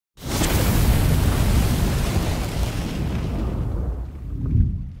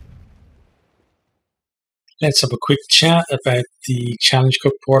Let's have a quick chat about the Challenge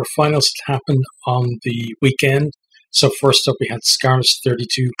Cup quarterfinals that happened on the weekend. So first up, we had Scarlets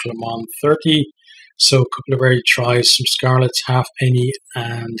 32, Clermont 30. So a couple of early tries from Scarlets, Halfpenny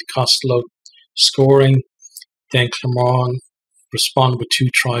and Costello scoring. Then Clermont responded with two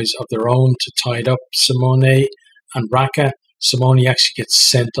tries of their own to tie it up, Simone and Raka. Simone actually gets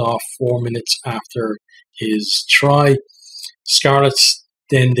sent off 4 minutes after his try. Scarlets,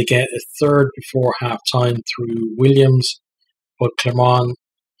 then they get a third before half-time through Williams, but Clermont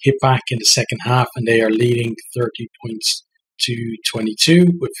hit back in the second half and they are leading 30 points to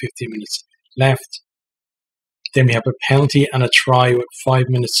 22 with 15 minutes left. Then we have a penalty and a try with 5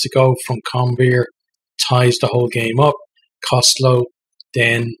 minutes to go from Conbeer, ties the whole game up. Costello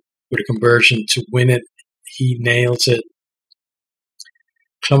then with a conversion to win it, he nails it.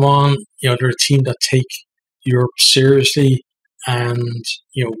 Clermont, they're a team that take Europe seriously, and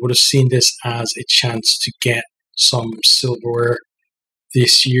would have seen this as a chance to get some silverware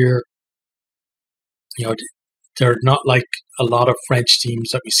this year. They're not like a lot of French teams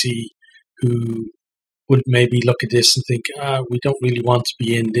that we see who would maybe look at this and think, we don't really want to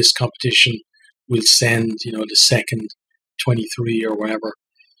be in this competition. We'll send, the second 23 or whatever.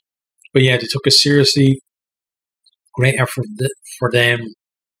 But yeah, they took it seriously. Great effort for them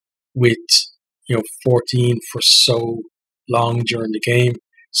with 14 for so long during the game.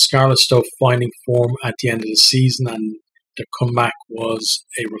 Scarlets, though, finding form at the end of the season, and their comeback was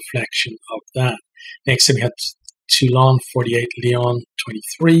a reflection of that. Next time we had Toulon 48, Lyon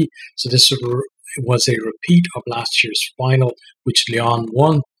 23. So this was a repeat of last year's final, which Lyon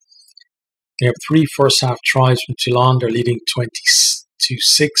won. They have 3 first half tries from Toulon. They're leading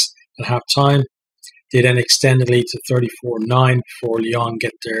 20-6 at half time. They then extend the lead to 34-9 before Lyon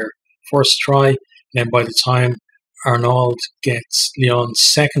get their first try. And then by the time Arnauld gets Lyon's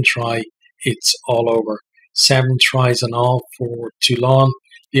second try, it's all over. 7 tries in all for Toulon.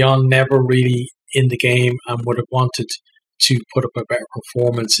 Lyon never really in the game and would have wanted to put up a better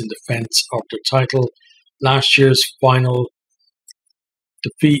performance in defence of their title. Last year's final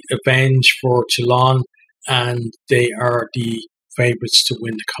defeat avenged for Toulon, and they are the favourites to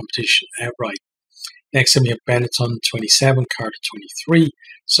win the competition outright. Next time we have Benetton 27, Cardiff 23.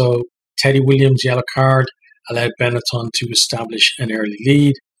 So Teddy Williams' yellow card allowed Benetton to establish an early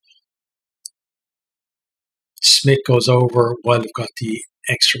lead. Smith goes over while they've got the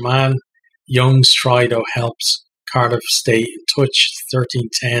extra man. Young's try, though, helps Cardiff stay in touch, 13-10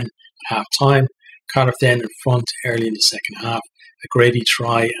 at half time. Cardiff then in front early in the second half. A Grady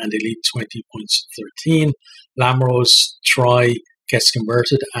try and they lead 20 points to 13. Lamoureux's try gets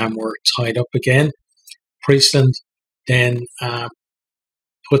converted and we're tied up again. Priestland then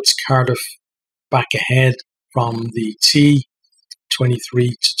puts Cardiff back ahead from the tee,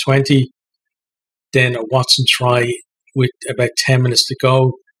 23-20. Then a Watson try with about 10 minutes to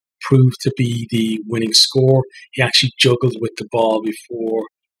go proved to be the winning score. He actually juggled with the ball before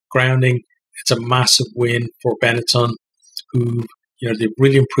grounding. It's a massive win for Benetton, who they've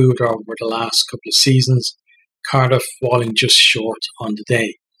really improved over the last couple of seasons. Cardiff falling just short on the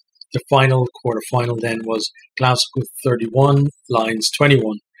day. The final quarter-final then was Glasgow 31, Lions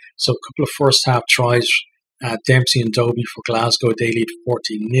 21. So a couple of first half tries, Dempsey and Dobie for Glasgow, they lead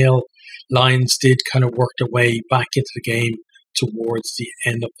 14-0. Lions did kind of work their way back into the game towards the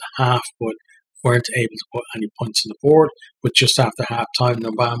end of the half, but weren't able to put any points on the board. But just after half-time,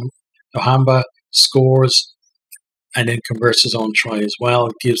 Nohamba scores and then converts his own try as well.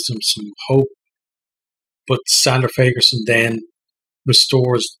 It gives them some hope. But Sander Fagerson then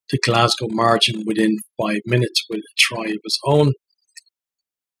restores the Glasgow margin within 5 minutes with a try of his own.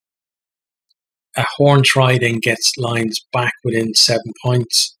 A Horn try then gets Lions back within 7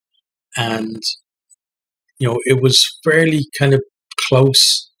 points. And, it was fairly kind of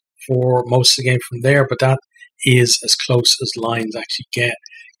close for most of the game from there, but that is as close as Lions actually get.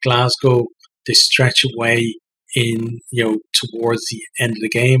 Glasgow, they stretch away in, towards the end of the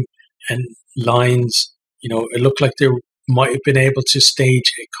game, and Lions, it looked like they might have been able to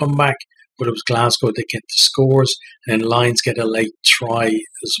stage a comeback, but it was Glasgow that get the scores, and then Lions get a late try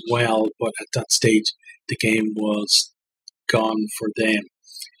as well, but at that stage, the game was gone for them.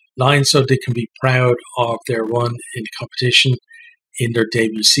 Lions, so they can be proud of their run in the competition in their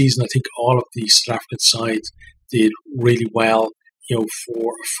debut season. I think all of the South African sides did really well,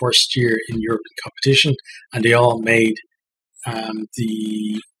 for a first year in European competition, and they all made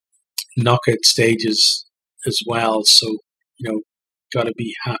the knockout stages as well. So, got to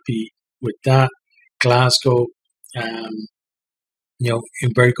be happy with that. Glasgow,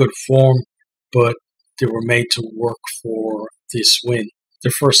 in very good form, but they were made to work for this win. The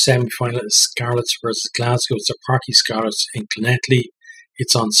first semi-final is Scarlets versus Glasgow. It's the Parky Scarlets in Clermont.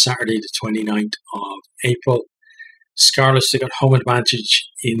 It's on Saturday the 29th of April. Scarlets, they got home advantage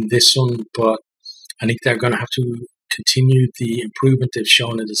in this one, but I think they're going to have to continue the improvement they've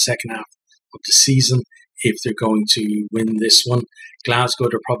shown in the second half of the season if they're going to win this one. Glasgow,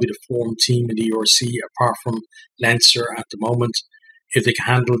 they're probably the form team in the URC apart from Leinster at the moment. If they can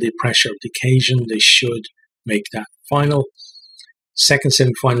handle the pressure of the occasion, they should make that final. Second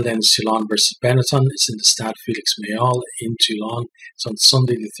semi-final then is Toulon versus Benetton. It's in the Stade Félix Mayol in Toulon. It's on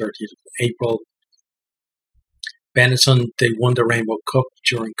Sunday the 30th of April. Benetton, they won the Rainbow Cup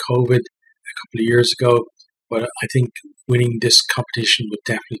during COVID a couple of years ago, but I think winning this competition would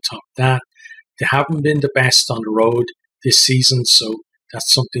definitely top that. They haven't been the best on the road this season, so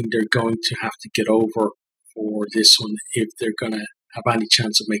that's something they're going to have to get over for this one if they're going to have any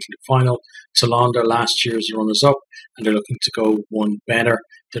chance of making the final. Toulon, their last year's runners-up, and they're looking to go one better.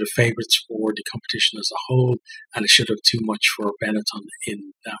 They're the favourites for the competition as a whole, and it should have too much for Benetton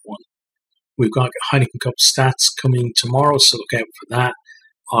in that one. We've got Heineken Cup stats coming tomorrow, so look out for that.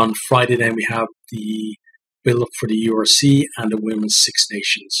 On Friday then we have the build-up for the URC and the Women's Six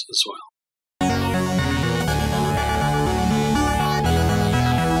Nations as well.